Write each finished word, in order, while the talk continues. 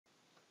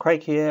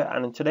Craig here,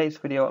 and in today's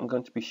video I'm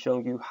going to be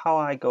showing you how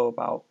I go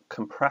about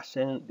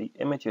compressing the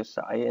images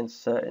that I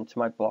insert into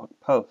my blog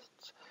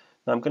posts.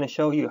 Now I'm going to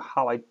show you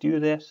how I do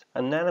this,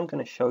 and then I'm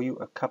going to show you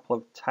a couple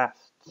of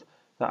tests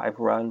that I've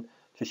run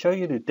to show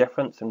you the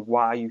difference and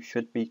why you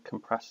should be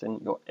compressing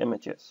your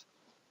images.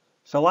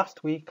 So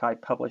last week I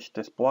published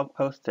this blog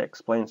post that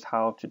explains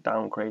how to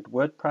downgrade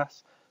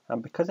WordPress,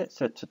 and because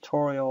it's a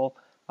tutorial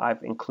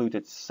I've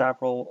included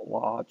several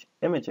large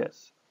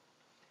images.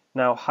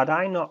 Now, had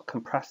I not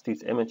compressed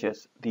these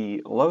images,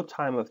 the load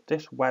time of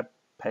this web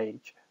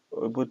page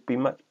would be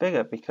much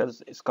bigger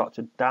because it's got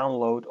to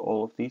download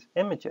all of these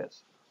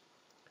images.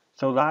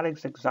 So that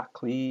is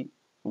exactly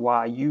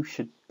why you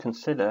should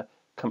consider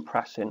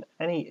compressing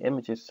any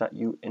images that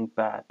you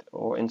embed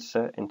or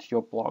insert into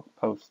your blog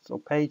posts or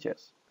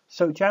pages.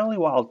 So generally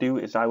what I'll do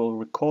is I will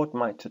record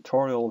my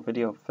tutorial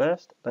video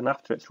first, then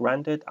after it's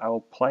rendered I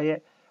will play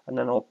it, and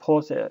then I'll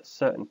pause it at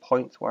certain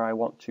points where I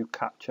want to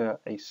capture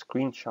a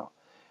screenshot.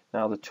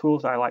 Now the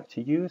tools I like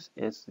to use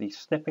is the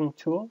snipping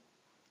tool.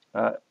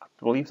 I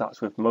believe that's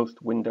with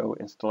most window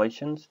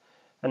installations.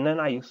 And then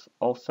I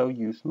also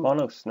use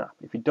MonoSnap.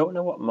 If you don't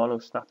know what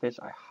MonoSnap is,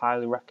 I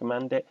highly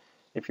recommend it.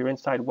 If you're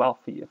inside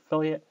Wealthy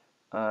Affiliate,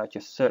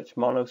 just search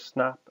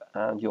MonoSnap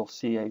and you'll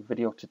see a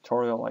video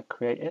tutorial I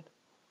created.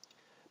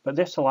 But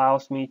this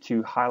allows me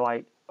to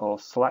highlight or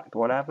select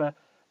whatever,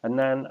 and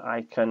then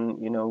I can,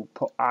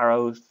 put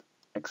arrows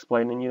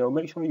explaining,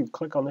 make sure you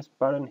click on this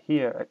button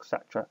here,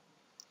 etc.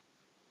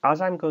 As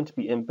I'm going to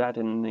be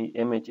embedding the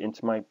image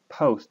into my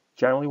post,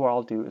 generally what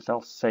I'll do is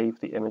I'll save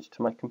the image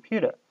to my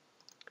computer.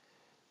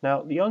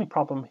 Now the only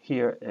problem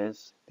here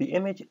is the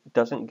image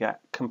doesn't get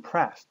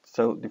compressed,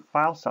 so the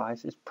file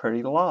size is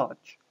pretty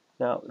large.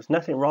 Now there's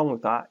nothing wrong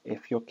with that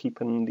if you're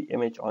keeping the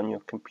image on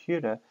your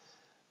computer,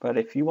 but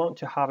if you want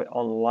to have it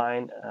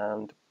online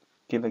and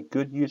give a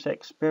good user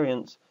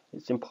experience,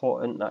 it's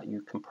important that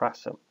you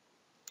compress them.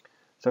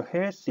 So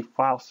here's the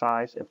file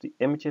size of the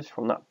images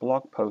from that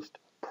blog post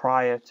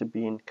prior to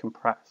being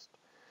compressed,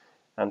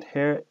 and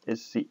here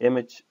is the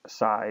image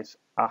size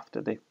after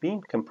they've been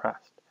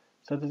compressed.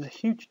 So there's a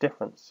huge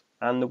difference,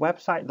 and the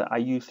website that I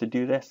use to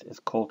do this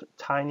is called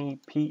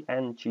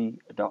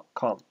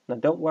tinypng.com. Now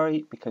don't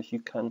worry, because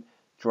you can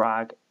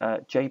drag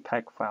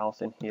JPEG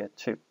files in here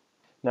too.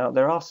 Now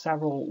there are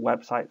several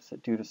websites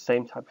that do the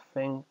same type of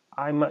thing.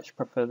 I much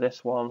prefer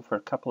this one for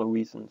a couple of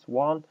reasons.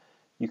 One,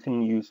 you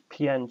can use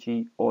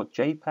PNG or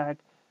JPEG,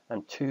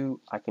 and two,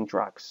 I can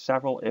drag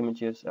several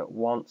images at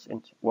once,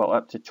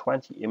 up to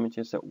 20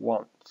 images at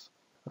once.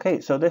 Okay,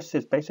 so this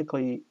is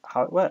basically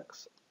how it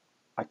works.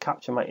 I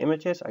capture my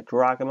images, I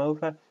drag them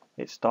over,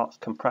 it starts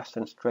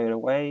compressing straight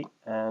away,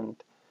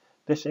 and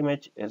this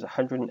image is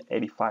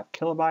 185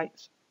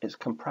 kilobytes. It's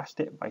compressed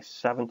it by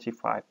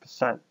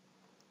 75%.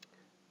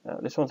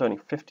 This one's only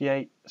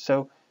 58,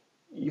 so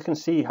you can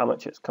see how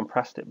much it's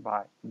compressed it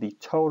by. The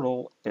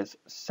total is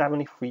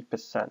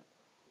 73%.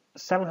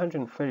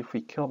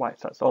 733 kilobytes,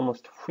 that's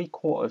almost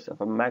 3/4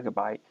 of a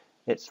megabyte.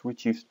 It's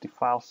reduced the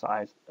file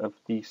size of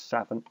these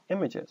 7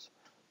 images.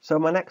 So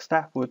my next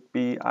step would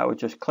be I would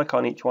just click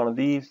on each one of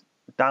these,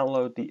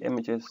 download the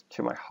images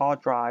to my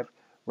hard drive,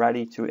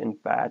 ready to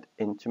embed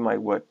into my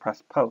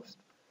WordPress post.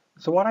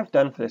 So what I've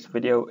done for this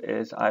video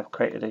is I've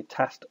created a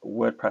test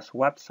WordPress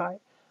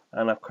website,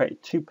 and I've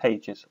created 2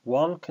 pages.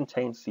 One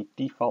contains the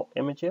default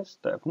images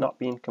that have not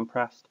been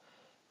compressed,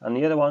 and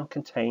the other one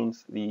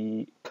contains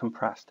the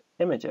compressed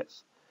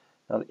images.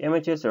 Now the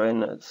images are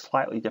in a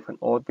slightly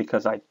different order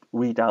because I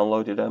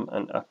re-downloaded them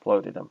and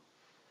uploaded them,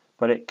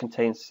 but it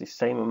contains the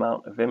same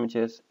amount of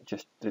images,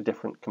 just a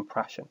different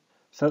compression.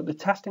 So the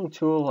testing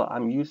tool that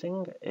I'm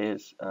using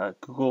is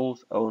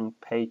Google's own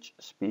page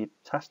speed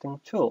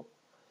testing tool.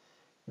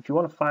 If you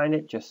want to find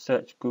it, just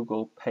search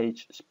Google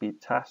page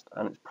speed test,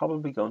 and it's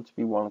probably going to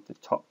be one of the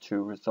top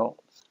 2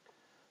 results.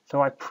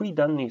 So I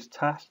pre-done these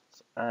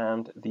tests,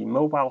 and the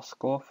mobile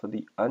score for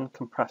the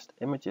uncompressed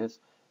images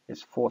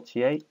is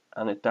 48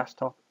 and the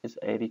desktop is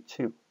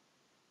 82.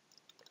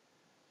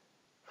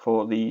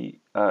 For the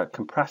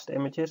compressed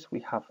images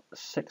we have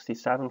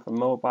 67 for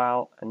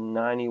mobile and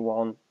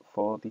 91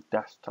 for the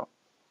desktop.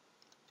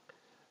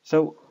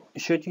 So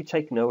should you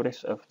take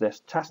notice of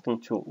this testing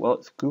tool? Well,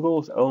 it's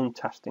Google's own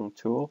testing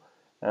tool,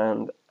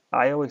 and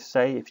I always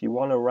say if you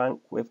want to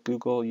rank with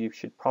Google, you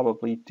should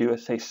probably do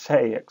as they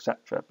say,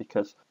 etc.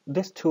 Because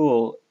this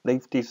tool,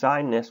 they've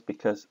designed this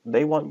because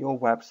they want your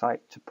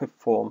website to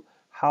perform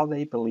how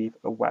they believe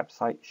a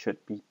website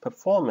should be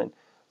performing.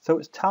 So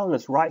it's telling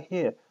us right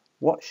here,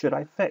 what should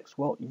I fix?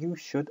 Well, you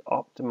should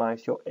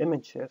optimize your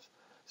images.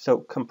 So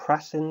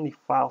compressing the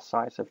file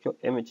size of your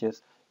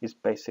images is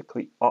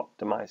basically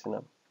optimizing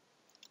them.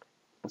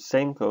 The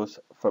same goes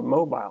for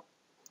mobile.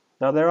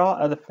 Now there are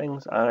other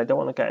things, and I don't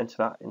want to get into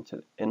that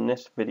in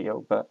this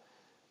video, but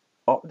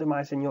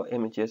optimizing your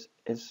images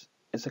is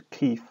a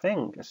key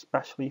thing,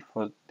 especially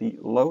for the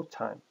load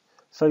time.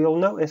 So you'll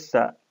notice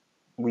that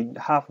we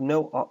have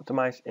no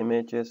optimized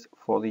images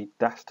for the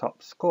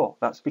desktop score.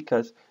 That's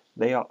because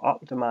they are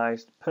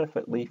optimized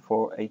perfectly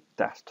for a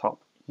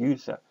desktop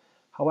user.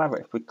 However,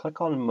 if we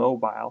click on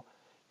mobile,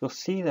 you'll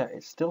see that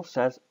it still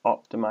says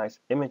optimize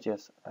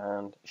images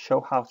and show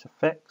how to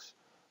fix.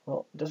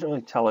 Well, it doesn't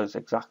really tell us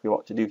exactly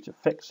what to do to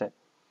fix it,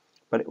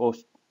 but it will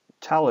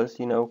tell us,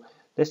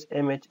 this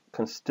image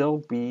can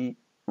still be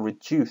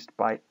reduced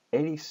by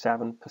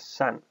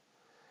 87%.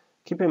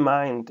 Keep in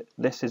mind,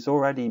 this has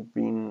already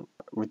been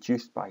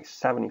reduced by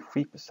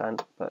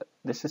 73%, but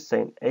this is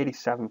saying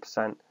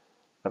 87%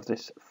 of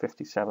this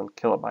 57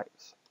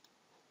 kilobytes.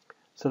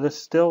 So there's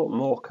still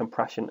more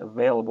compression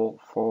available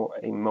for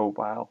a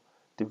mobile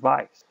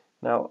device.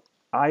 Now,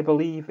 I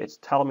believe it's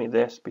telling me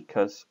this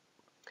because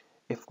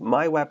if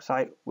my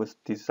website was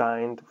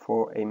designed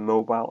for a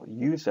mobile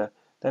user,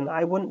 then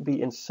I wouldn't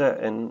be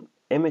inserting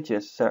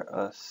images that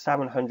are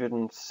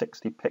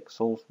 760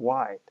 pixels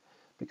wide,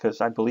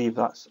 because I believe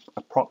that's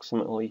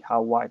approximately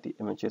how wide the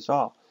images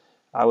are.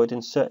 I would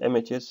insert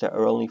images that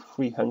are only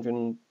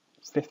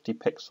 350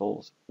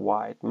 pixels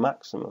wide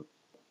maximum.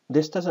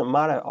 This doesn't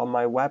matter on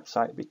my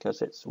website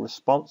because it's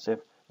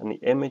responsive and the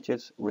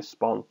images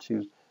respond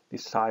to the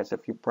size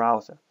of your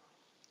browser.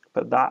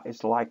 But that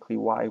is likely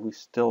why we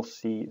still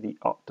see the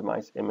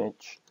optimized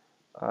image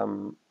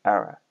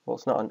error. Well,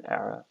 it's not an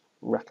error,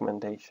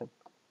 recommendation.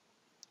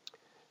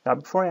 Now,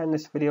 before I end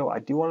this video, I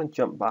do want to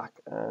jump back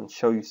and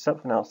show you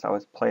something else I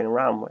was playing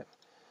around with.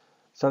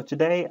 So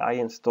today I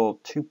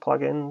installed two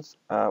plugins.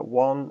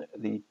 One,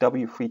 the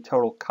W3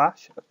 Total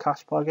Cache, a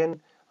cache plugin.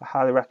 I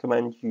highly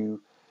recommend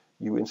you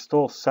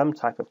install some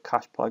type of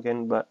cache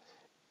plugin, but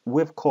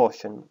with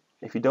caution.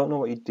 If you don't know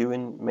what you're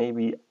doing,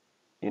 maybe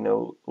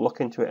look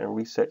into it and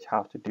research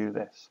how to do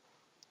this.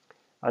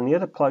 And the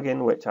other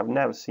plugin, which I've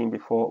never seen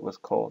before, was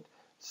called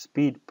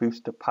Speed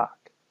Booster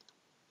Pack.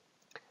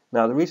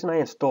 Now, the reason I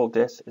installed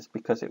this is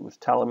because it was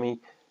telling me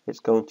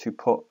it's going to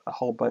put a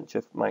whole bunch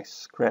of my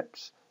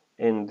scripts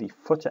in the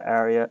footer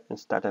area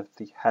instead of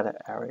the header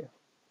area.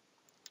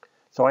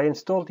 So I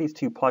installed these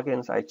two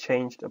plugins. I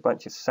changed a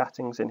bunch of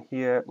settings in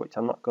here, which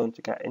I'm not going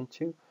to get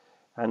into,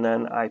 and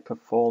then I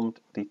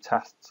performed the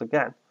tests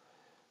again.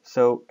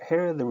 So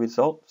here are the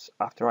results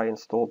after I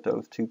installed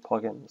those two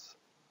plugins.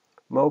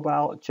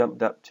 Mobile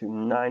jumped up to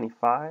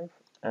 95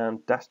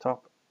 and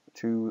desktop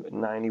to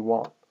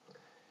 91.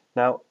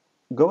 Now,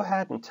 go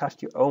ahead and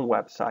test your own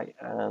website,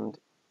 and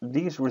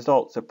these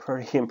results are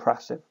pretty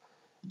impressive.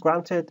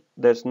 Granted,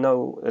 there's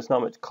not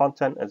much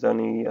content. There's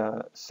only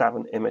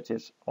 7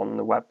 images on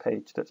the web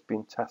page that's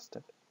been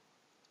tested.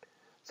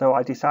 So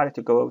I decided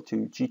to go over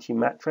to GT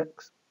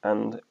Metrics,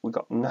 and we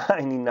got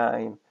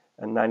 99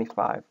 and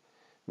 95.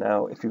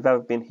 Now, if you've ever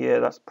been here,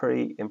 that's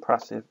pretty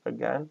impressive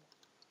again.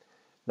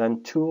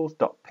 Then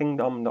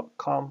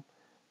tools.pingdom.com,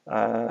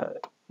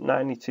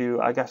 92.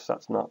 I guess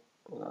that's not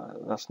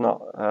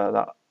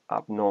that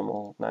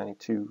abnormal,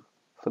 92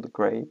 for the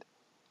grade.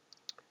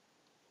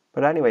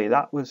 But anyway,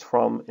 that was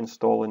from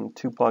installing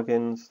two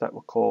plugins that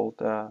were called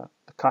the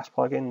Cache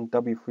plugin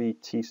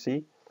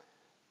W3TC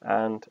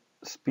and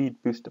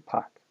Speed Booster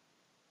Pack.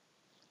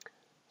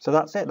 So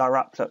that's it. That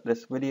wraps up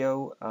this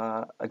video.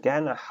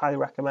 Again, I highly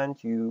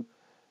recommend you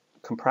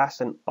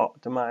compress and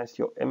optimize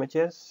your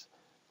images.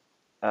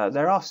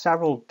 There are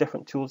several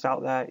different tools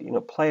out there.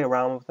 Play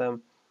around with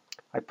them.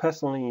 I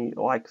personally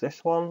like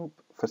this one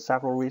for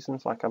several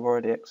reasons, like I've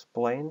already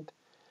explained.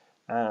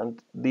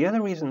 And the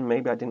other reason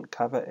maybe I didn't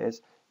cover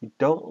is you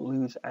don't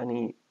lose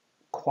any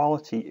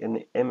quality in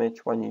the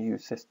image when you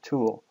use this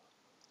tool.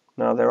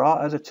 Now, there are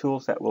other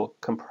tools that will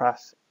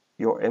compress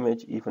your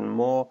image even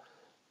more,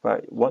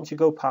 but once you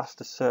go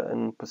past a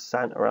certain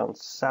percent, around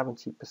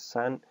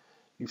 70%,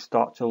 you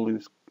start to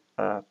lose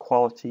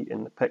quality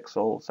in the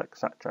pixels,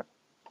 etc.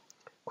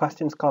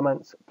 Questions,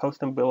 comments, post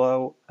them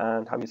below,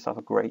 and have yourself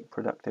a great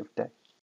productive day.